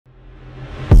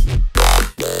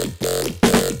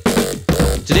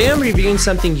Today I'm reviewing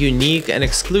something unique and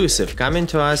exclusive coming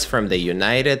to us from the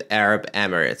United Arab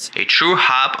Emirates, a true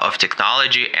hub of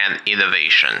technology and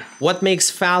innovation. What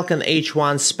makes Falcon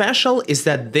H1 special is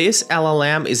that this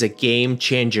LLM is a game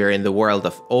changer in the world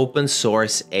of open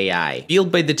source AI.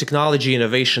 Built by the Technology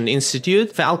Innovation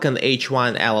Institute, Falcon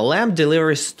H1 LLM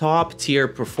delivers top-tier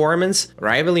performance,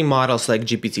 rivaling models like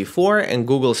GPT-4 and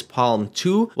Google's Palm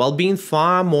 2, while being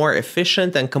far more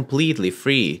efficient and completely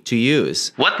free to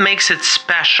use. What makes it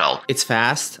special? It's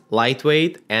fast,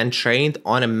 lightweight, and trained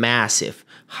on a massive,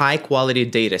 high-quality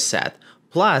dataset.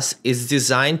 Plus, it's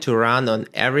designed to run on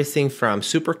everything from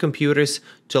supercomputers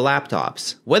to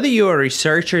laptops. Whether you're a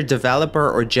researcher, developer,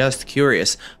 or just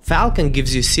curious, Falcon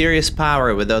gives you serious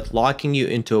power without locking you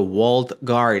into a walled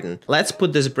garden. Let's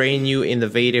put this brand new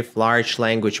innovative large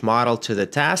language model to the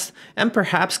test and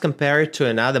perhaps compare it to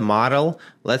another model.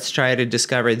 Let's try to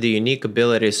discover the unique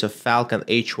abilities of Falcon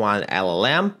H1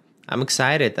 LLM. I'm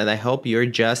excited and I hope you're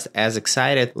just as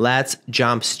excited. Let's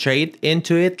jump straight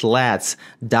into it. Let's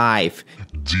dive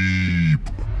deep.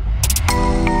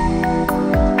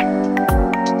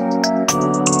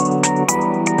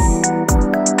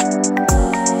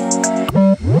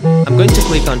 I'm going to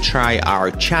click on try our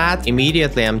chat.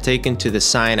 Immediately I'm taken to the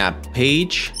sign up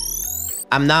page.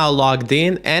 I'm now logged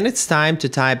in and it's time to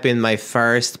type in my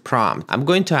first prompt. I'm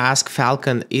going to ask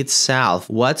Falcon itself,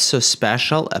 what's so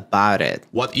special about it?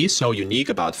 What is so unique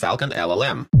about Falcon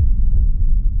LLM?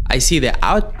 I see the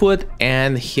output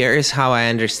and here's how I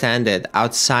understand it.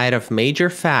 Outside of major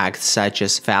facts such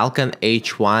as Falcon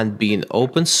H1 being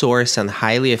open source and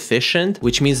highly efficient,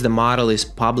 which means the model is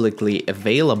publicly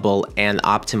available and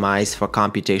optimized for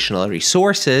computational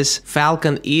resources,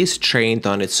 Falcon is trained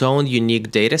on its own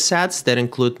unique datasets that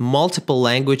include multiple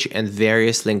language and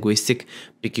various linguistic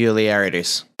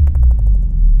peculiarities.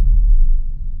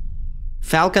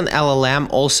 Falcon LLM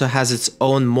also has its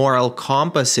own moral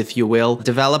compass, if you will,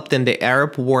 developed in the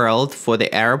Arab world for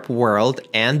the Arab world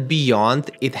and beyond.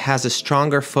 It has a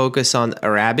stronger focus on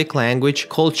Arabic language,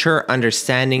 culture,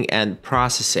 understanding, and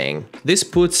processing. This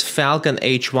puts Falcon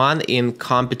H1 in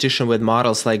competition with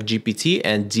models like GPT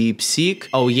and DeepSeek.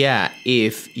 Oh yeah,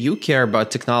 if you care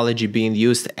about technology being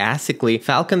used ethically,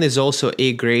 Falcon is also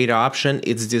a great option.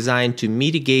 It's designed to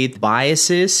mitigate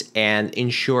biases and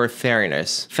ensure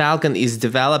fairness. Falcon is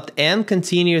developed and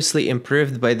continuously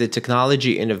improved by the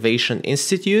Technology Innovation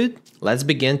Institute. Let's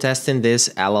begin testing this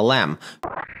LLM.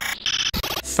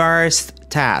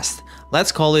 First test.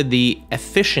 Let's call it the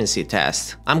efficiency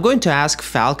test. I'm going to ask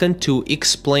Falcon to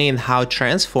explain how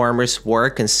transformers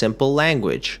work in simple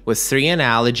language with 3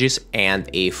 analogies and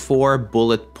a 4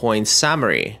 bullet point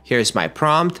summary. Here's my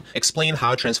prompt. Explain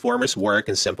how transformers work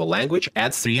in simple language,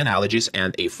 add 3 analogies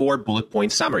and a 4 bullet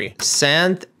point summary.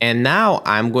 Send. And now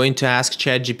I'm going to ask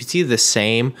ChatGPT the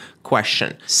same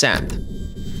question. Send.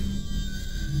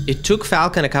 It took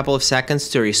Falcon a couple of seconds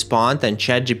to respond and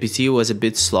ChatGPT was a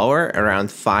bit slower,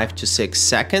 around 5 to 6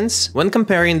 seconds. When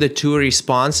comparing the two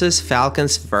responses,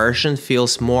 Falcon's version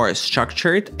feels more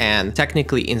structured and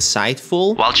technically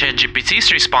insightful, while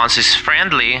ChatGPT's response is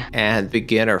friendly and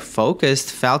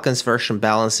beginner-focused. Falcon's version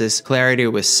balances clarity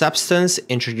with substance,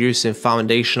 introducing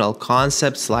foundational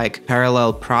concepts like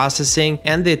parallel processing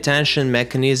and the attention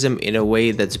mechanism in a way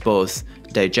that's both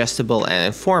digestible and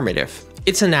informative.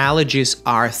 Its analogies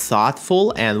are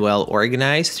thoughtful and well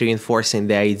organized, reinforcing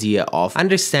the idea of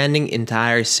understanding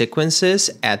entire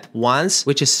sequences at once,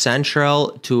 which is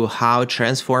central to how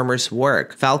transformers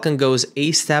work. Falcon goes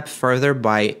a step further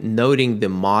by noting the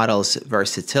model's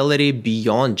versatility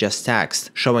beyond just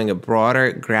text, showing a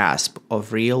broader grasp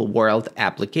of real-world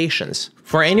applications.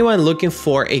 For anyone looking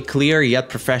for a clear yet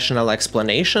professional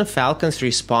explanation, Falcon's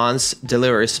response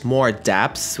delivers more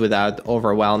depth without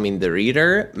overwhelming the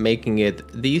reader, making it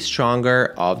the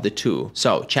stronger of the two.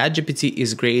 So, ChatGPT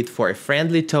is great for a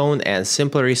friendly tone and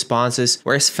simple responses,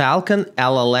 whereas Falcon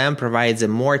LLM provides a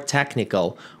more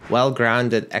technical,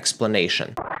 well-grounded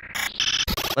explanation.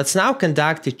 Let's now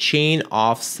conduct a chain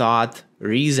of thought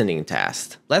reasoning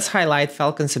test. Let's highlight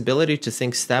Falcon's ability to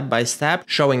think step by step,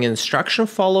 showing instruction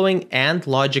following and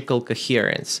logical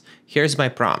coherence. Here's my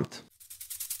prompt.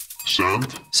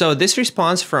 Send. So this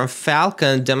response from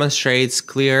Falcon demonstrates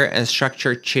clear and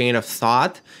structured chain of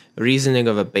thought, reasoning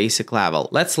of a basic level.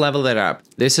 Let's level it up.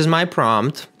 This is my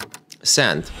prompt.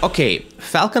 Send. Okay,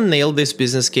 Falcon nailed this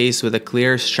business case with a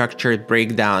clear, structured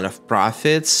breakdown of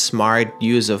profits, smart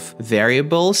use of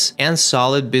variables, and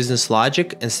solid business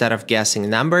logic. Instead of guessing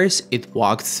numbers, it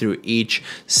walked through each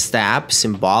step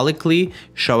symbolically,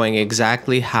 showing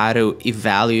exactly how to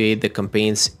evaluate the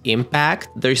campaign's impact.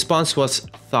 The response was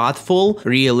thoughtful,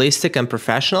 realistic, and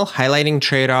professional, highlighting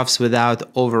trade-offs without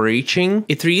overreaching.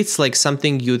 It reads like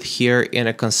something you'd hear in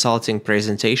a consulting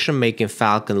presentation, making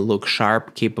Falcon look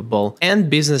sharp, capable, and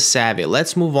business savvy.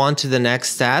 Let's move on to the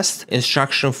next test: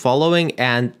 instruction following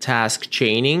and task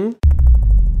chaining.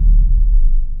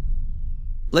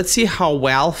 Let's see how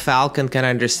well Falcon can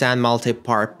understand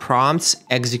multi-part prompts,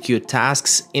 execute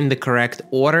tasks in the correct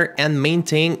order, and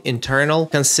maintain internal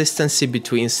consistency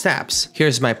between steps.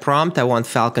 Here's my prompt. I want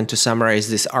Falcon to summarize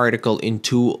this article in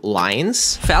 2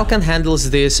 lines. Falcon handles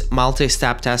this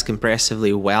multi-step task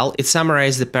impressively well. It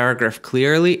summarized the paragraph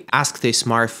clearly, asked a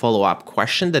smart follow-up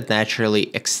question that naturally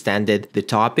extended the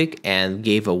topic, and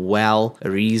gave a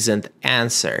well-reasoned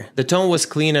answer. The tone was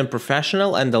clean and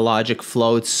professional, and the logic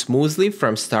flowed smoothly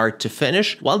from start to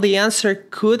finish. While the answer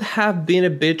could have been a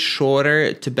bit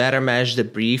shorter to better match the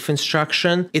brief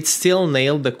instruction, it still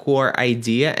nailed the core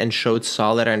idea and showed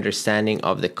solid understanding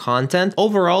of the content.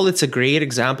 Overall, it's a great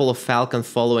example of Falcon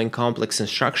following complex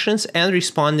instructions and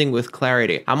responding with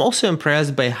clarity. I'm also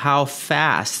impressed by how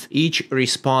fast each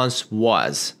response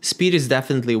was. Speed is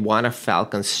definitely one of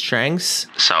Falcon's strengths,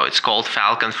 so it's called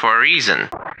Falcon for a reason.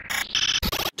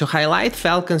 To highlight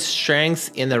Falcon's strength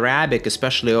in Arabic,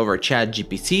 especially over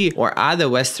ChatGPT or other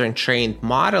Western-trained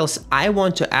models, I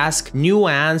want to ask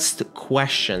nuanced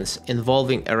questions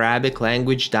involving Arabic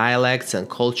language, dialects, and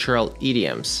cultural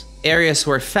idioms. Areas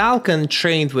where Falcon,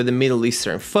 trained with a Middle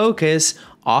Eastern focus,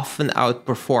 often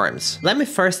outperforms. Let me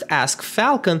first ask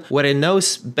Falcon what it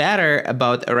knows better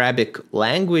about Arabic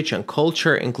language and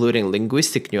culture, including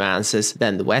linguistic nuances,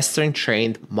 than the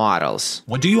Western-trained models.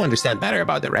 What do you understand better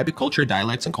about Arabic culture,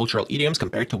 dialects, and cultural idioms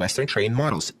compared to Western-trained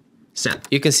models? Send.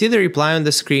 You can see the reply on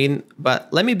the screen, but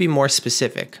let me be more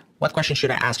specific. What question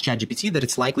should I ask ChatGPT that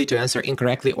it's likely to answer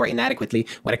incorrectly or inadequately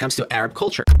when it comes to Arab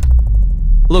culture?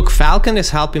 Look, Falcon is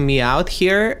helping me out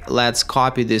here. Let's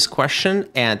copy this question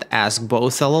and ask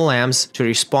both LLMs to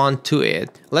respond to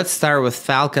it. Let's start with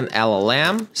Falcon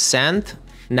LLM, send.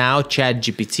 Now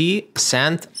ChatGPT,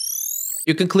 send.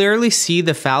 You can clearly see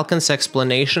the Falcon's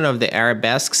explanation of the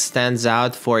arabesque stands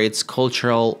out for its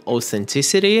cultural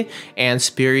authenticity and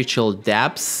spiritual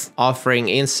depth, offering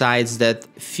insights that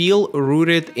feel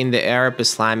rooted in the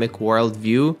Arab-Islamic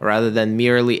worldview rather than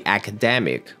merely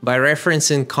academic. By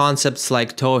referencing concepts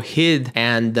like tawhid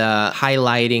and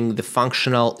highlighting the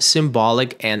functional,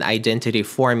 symbolic, and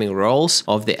identity-forming roles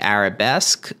of the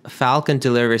arabesque, Falcon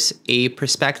delivers a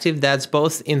perspective that's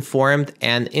both informed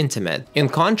and intimate. In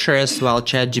contrast, while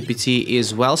ChatGPT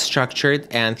is well-structured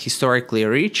and historically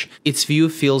rich, its view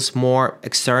feels more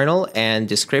external and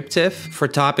descriptive. For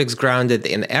topics grounded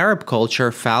in Arab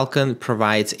culture, Falcon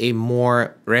provides a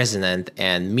more resonant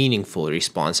and meaningful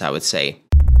response, I would say.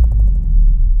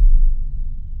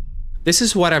 This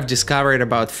is what I've discovered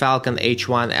about Falcon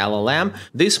H1 LLM.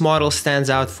 This model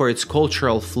stands out for its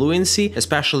cultural fluency,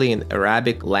 especially in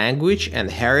Arabic language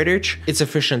and heritage, its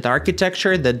efficient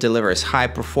architecture that delivers high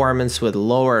performance with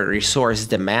lower resource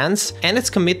demands, and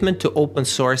its commitment to open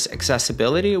source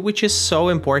accessibility, which is so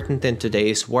important in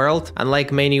today's world.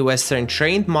 Unlike many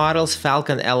Western-trained models,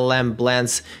 Falcon LLM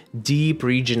blends deep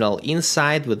regional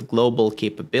insight with global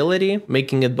capability,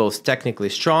 making it both technically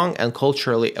strong and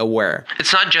culturally aware.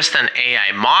 It's not just an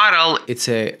AI model, it's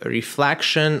a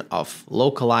reflection of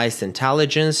localized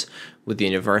intelligence with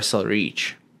universal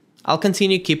reach. I'll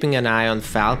continue keeping an eye on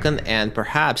Falcon, and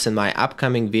perhaps in my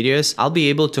upcoming videos, I'll be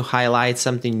able to highlight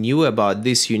something new about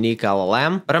this unique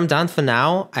LLM. But I'm done for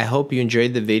now. I hope you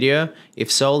enjoyed the video. If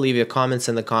so, leave your comments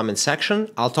in the comment section.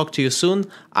 I'll talk to you soon.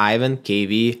 Ivan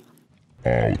KV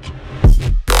out.